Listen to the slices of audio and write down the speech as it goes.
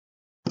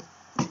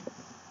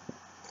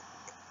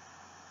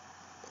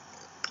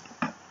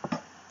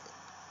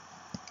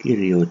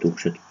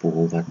Kirjoitukset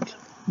puhuvat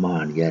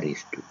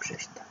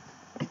maanjäristyksestä,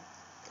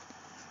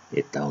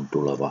 että on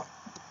tuleva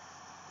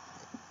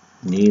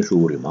niin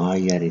suuri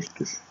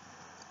maanjäristys,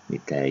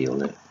 mitä ei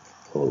ole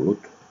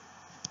ollut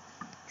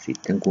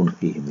sitten kun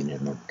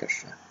ihminen on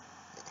tässä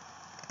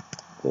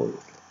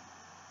ollut.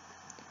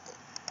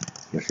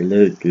 Ja se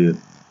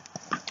löytyy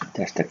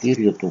tästä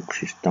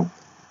kirjoituksista.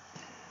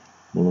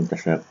 Mulla on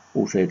tässä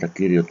useita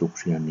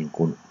kirjoituksia, niin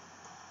kuin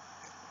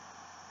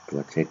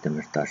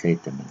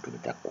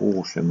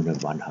 1776,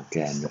 semmoinen vanha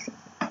käännös,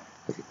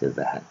 ja sitten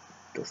vähän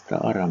tuosta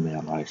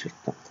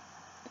aramealaisesta.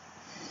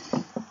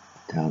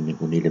 Tämä on niin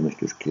kuin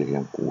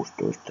ilmestyskirjan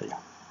 16 ja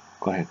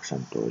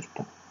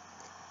 18.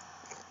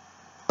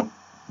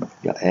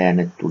 Ja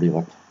äänet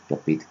tulivat ja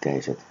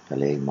pitkäiset ja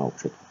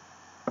leimaukset,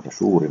 ja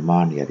suuri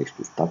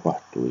maanjäristys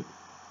tapahtui,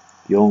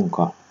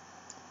 jonka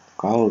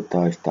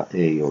kaltaista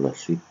ei ole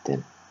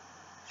sitten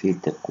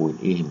kuin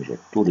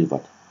ihmiset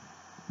tulivat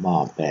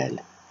maan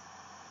päälle.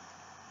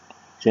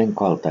 Sen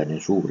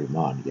kaltainen suuri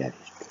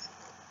maanjäristys.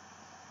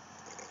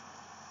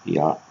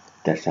 Ja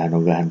tässähän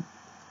on vähän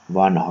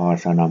vanhaa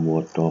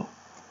sanamuotoa.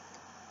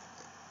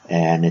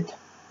 Äänet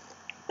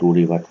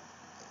tulivat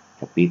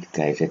ja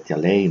pitkäiset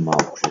ja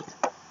leimaukset.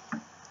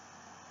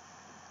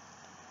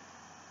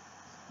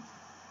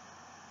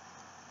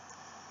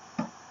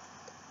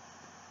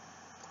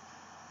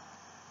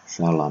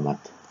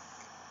 Salamat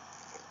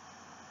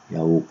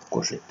ja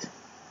ukkoset.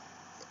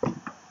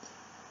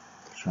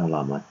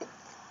 Salamat,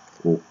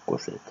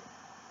 ukkoset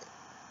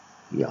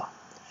ja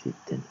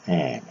sitten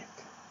äänet.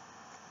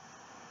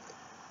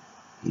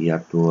 Ja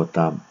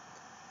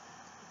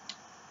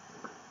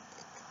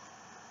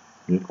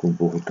nyt kun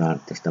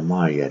puhutaan tästä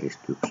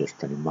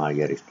maanjäristyksestä, niin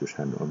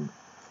maanjäristyshän on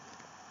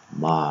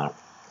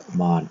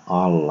maan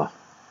alla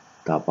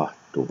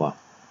tapahtuva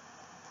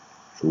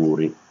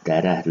suuri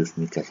tärähdys,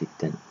 mikä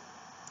sitten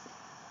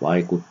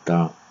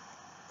vaikuttaa.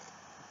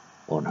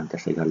 Onhan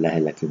tässä ihan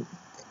lähelläkin,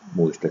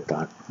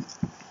 muistetaan,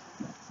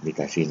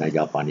 mitä siinä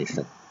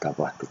Japanissa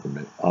tapahtui, kun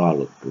ne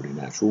aallot tuli,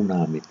 nämä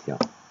tsunamit.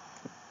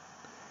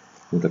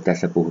 Mutta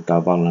tässä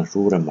puhutaan vallan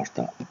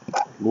suuremmasta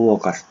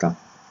luokasta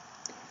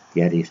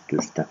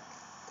järjestystä.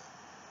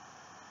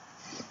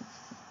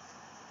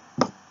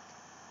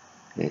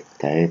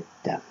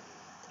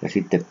 Ja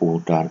sitten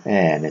puhutaan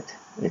äänet,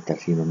 että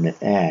siinä on ne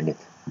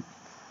äänet.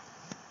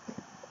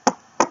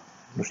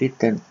 No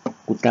sitten,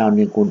 kun tämä on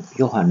niin kuin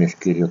Johannes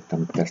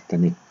kirjoittanut tästä,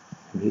 niin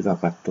on hyvä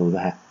katsoa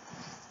vähän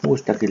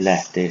muistakin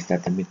lähteistä,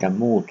 että mitä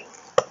muut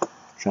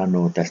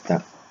sanoo tästä.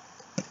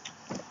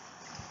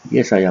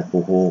 Jesaja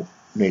puhuu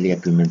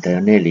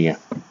 44.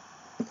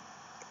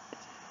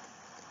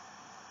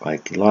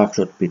 Kaikki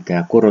laaksot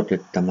pitää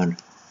korotettaman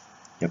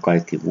ja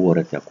kaikki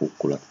vuoret ja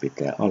kukkulat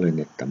pitää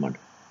alennettaman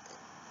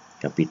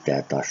ja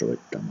pitää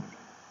tasoittaman.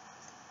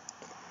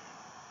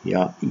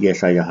 Ja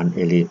Jesajahan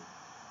eli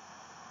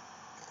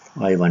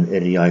aivan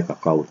eri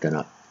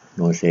aikakautena,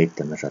 noin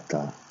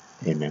 700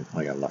 ennen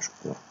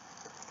ajanlaskua.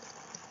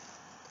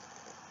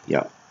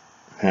 Ja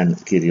hän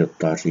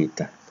kirjoittaa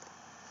siitä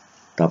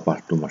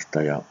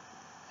tapahtumasta, ja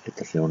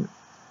että se on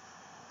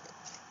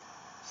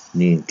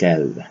niin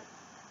käyvä.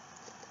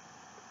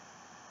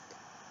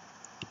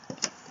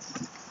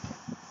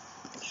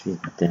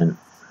 Sitten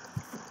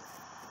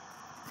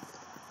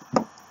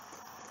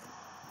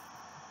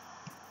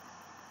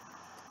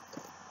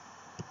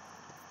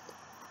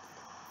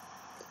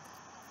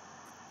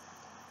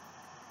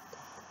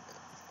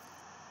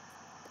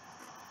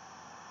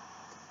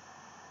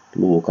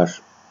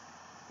Luukas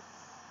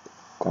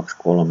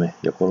 23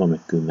 ja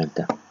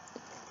 30.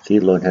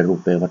 Silloin he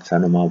rupeavat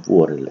sanomaan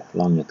vuorille,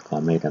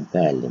 langetkaa meidän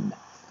päällemme,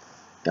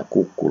 ja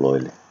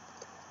kukkuloille,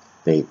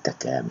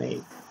 peittäkää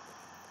meitä.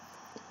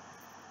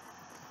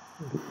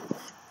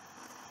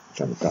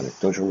 Sanotaan,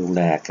 että olisi ollut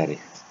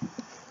lääkäri,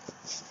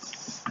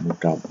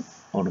 mutta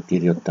on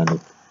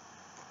kirjoittanut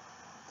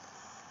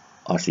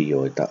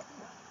asioita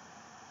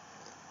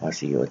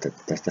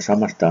tästä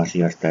samasta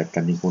asiasta,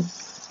 että niin kuin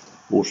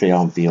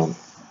useampi on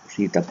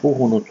siitä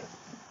puhunut.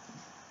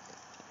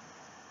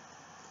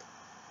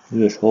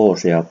 Myös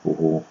Hosea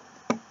puhuu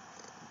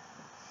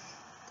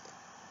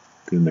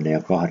 10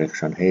 ja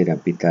 8. Heidän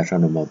pitää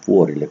sanomaan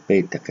vuorille,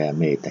 peittäkää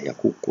meitä, ja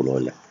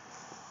kukkuloille,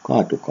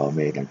 kaatukaa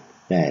meidän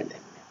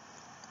päällemme.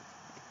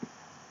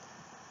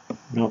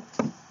 No,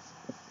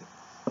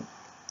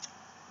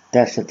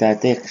 tässä tämä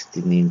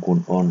teksti niin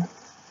kuin on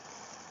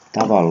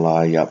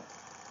tavallaan, ja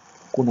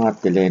kun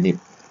ajattelee,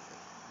 niin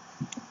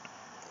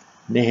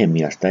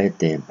Nehemiasta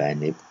eteenpäin,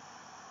 niin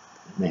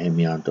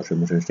Nehemia antoi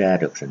semmoisen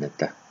säädöksen,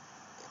 että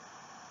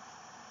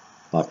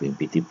papin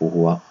piti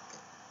puhua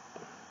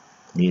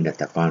niin,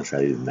 että kansa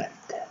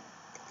ymmärtää.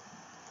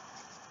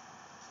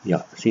 Ja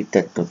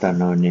sitten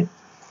niin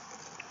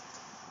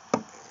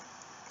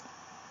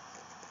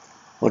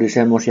oli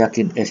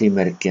semmoisiakin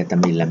esimerkkejä, että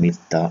millä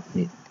mittaa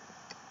niin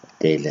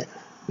teille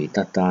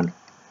mitataan.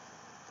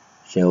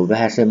 Se on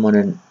vähän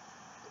semmoinen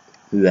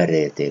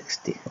pyöreä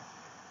teksti,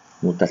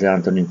 mutta se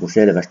antoi niin kuin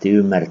selvästi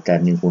ymmärtää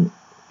niin kuin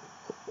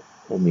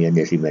omien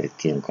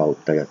esimerkkien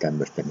kautta ja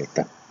tämmöisten,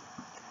 että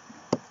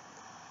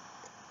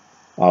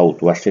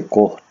autua se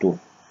kohtu,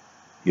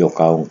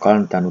 joka on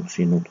kantanut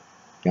sinut,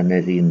 ja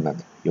ne rinnat,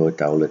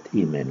 joita olet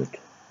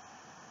imennyt.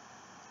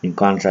 Niin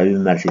kansa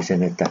ymmärsi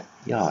sen, että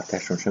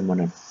tässä on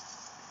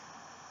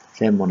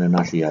semmoinen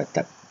asia,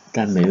 että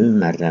tämän me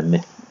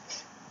ymmärrämme.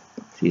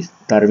 Siis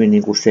tarvii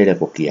niin kuin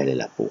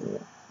selkokielellä puhua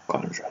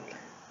kansalle.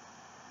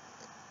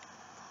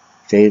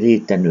 Se ei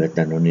riittänyt,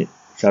 että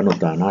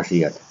sanotaan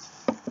asiat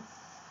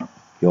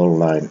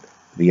jollain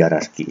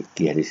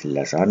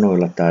vieraskielisillä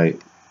sanoilla tai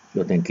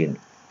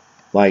jotenkin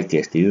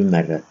vaikeasti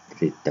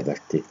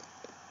ymmärrettävästi.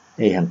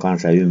 Eihän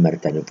kansa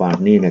ymmärtänyt, vaan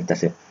niin, että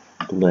se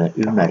tulee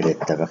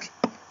ymmärrettäväksi.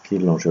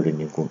 Silloin se oli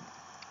niin kuin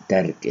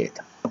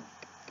tärkeää.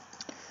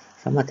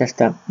 Sama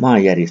tästä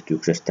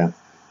maanjäristyksestä.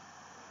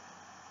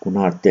 Kun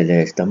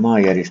ajattelee sitä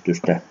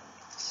maanjäristystä,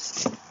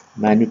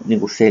 mä en nyt niin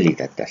kuin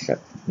selitä tässä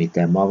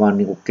mitään. Mä vaan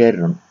niin kuin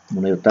kerron,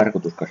 mun ei ole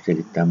tarkoituskaan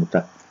selittää,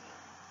 mutta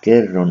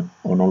kerron,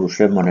 on ollut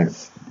semmoinen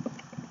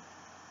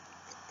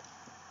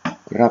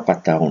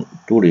Rapataun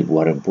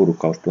tulivuoren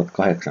purkaus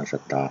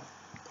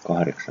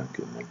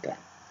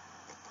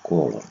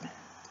 1883.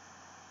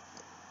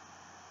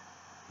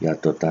 Ja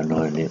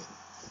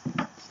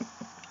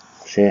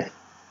se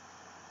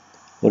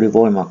oli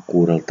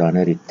voimakkuudeltaan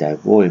erittäin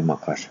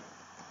voimakas.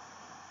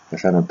 Ja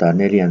sanotaan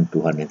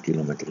 4000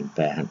 kilometrin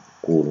päähän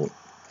kuuluu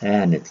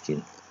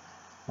äänetkin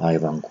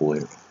aivan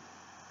kuin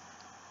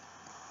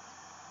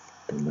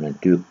tämmöinen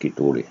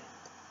tykkituli.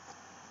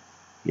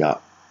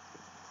 Ja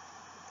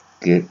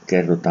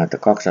kerrotaan, että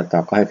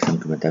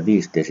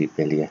 285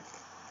 desibeliä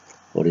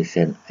oli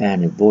sen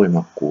äänen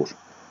voimakkuus.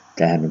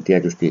 Tämähän on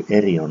tietysti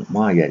on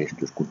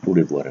maanjäristys kuin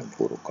tulivuoren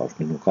purkaus.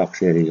 Niin on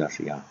kaksi eri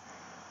asiaa,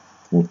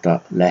 mutta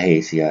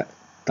läheisiä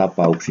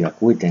tapauksia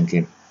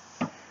kuitenkin.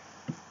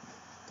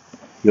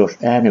 Jos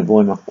äänen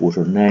voimakkuus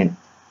on näin,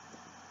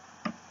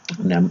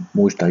 minä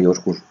muistan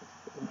joskus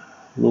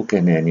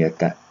lukeneeni,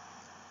 että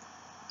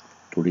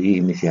tuli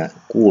ihmisiä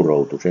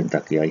kuuroutu sen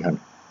takia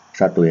ihan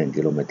satojen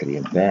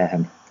kilometrien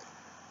päähän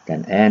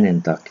tämän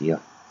äänen takia.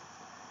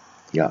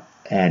 Ja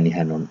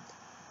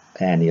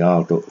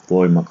ääniaalto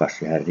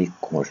voimakas ja hän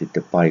rikkoo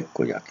sitten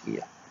paikkojakin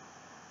ja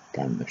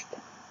tämmöistä.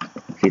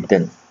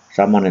 Sitten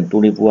samainen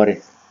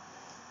tulivuori,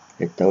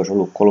 että olisi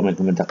ollut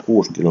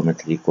 36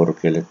 kilometriä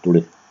korkealle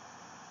tuli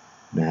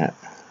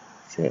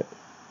se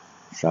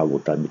savu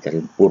tai mitä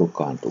sen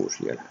purkaantuu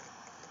siellä.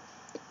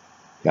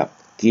 Ja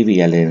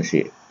kiviä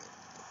lensi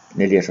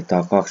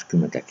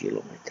 420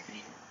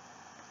 kilometriä.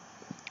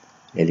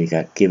 Eli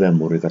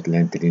kivenmurikat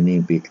lenteli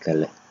niin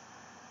pitkälle.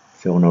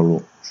 Se on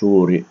ollut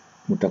suuri,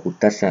 mutta kun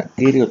tässä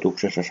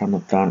kirjoituksessa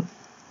sanotaan,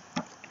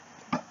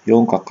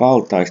 jonka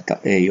kaltaista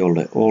ei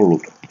ole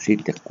ollut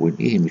sitten kuin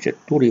ihmiset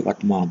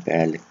tulivat maan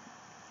päälle,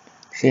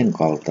 sen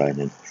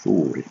kaltainen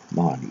suuri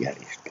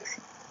maanjäristys.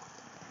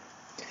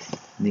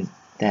 Niin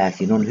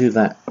tämäkin on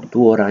hyvä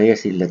tuoda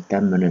esille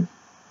tämmöinen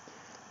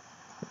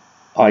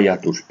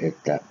ajatus,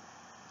 että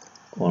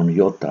on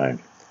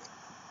jotain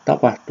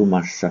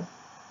tapahtumassa.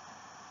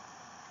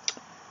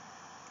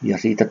 Ja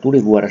siitä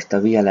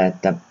tulivuoresta vielä,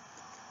 että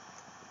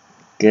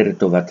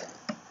kertovat,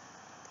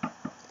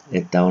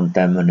 että on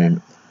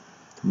tämmöinen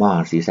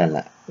maan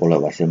sisällä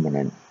oleva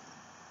semmoinen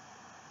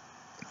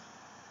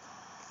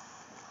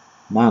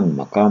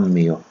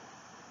magmakammio.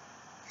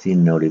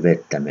 Sinne oli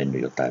vettä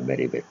mennyt, jotain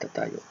merivettä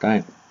tai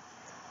jotain.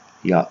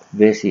 Ja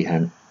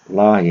vesihän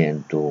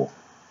laajentuu,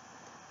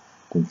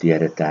 kun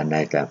tiedetään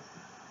näitä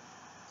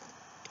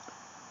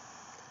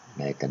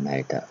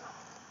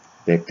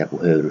vettä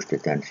kun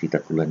höyrystetään, niin siitä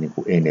tulee niin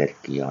kuin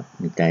energiaa.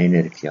 Niin tämä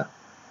energia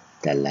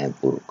tälläin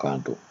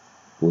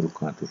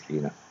purkaantui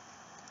siinä.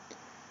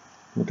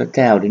 Mutta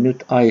tämä oli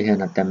nyt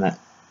aiheena tämä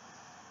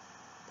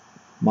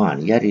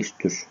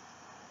maanjäristys.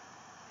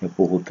 Ja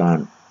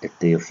puhutaan,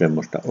 ettei ole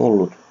semmoista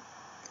ollut.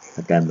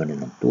 Ja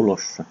tämmöinen on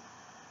tulossa.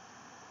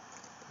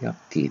 Ja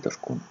kiitos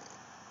kun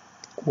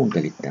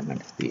kuuntelit tämän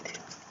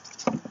videon.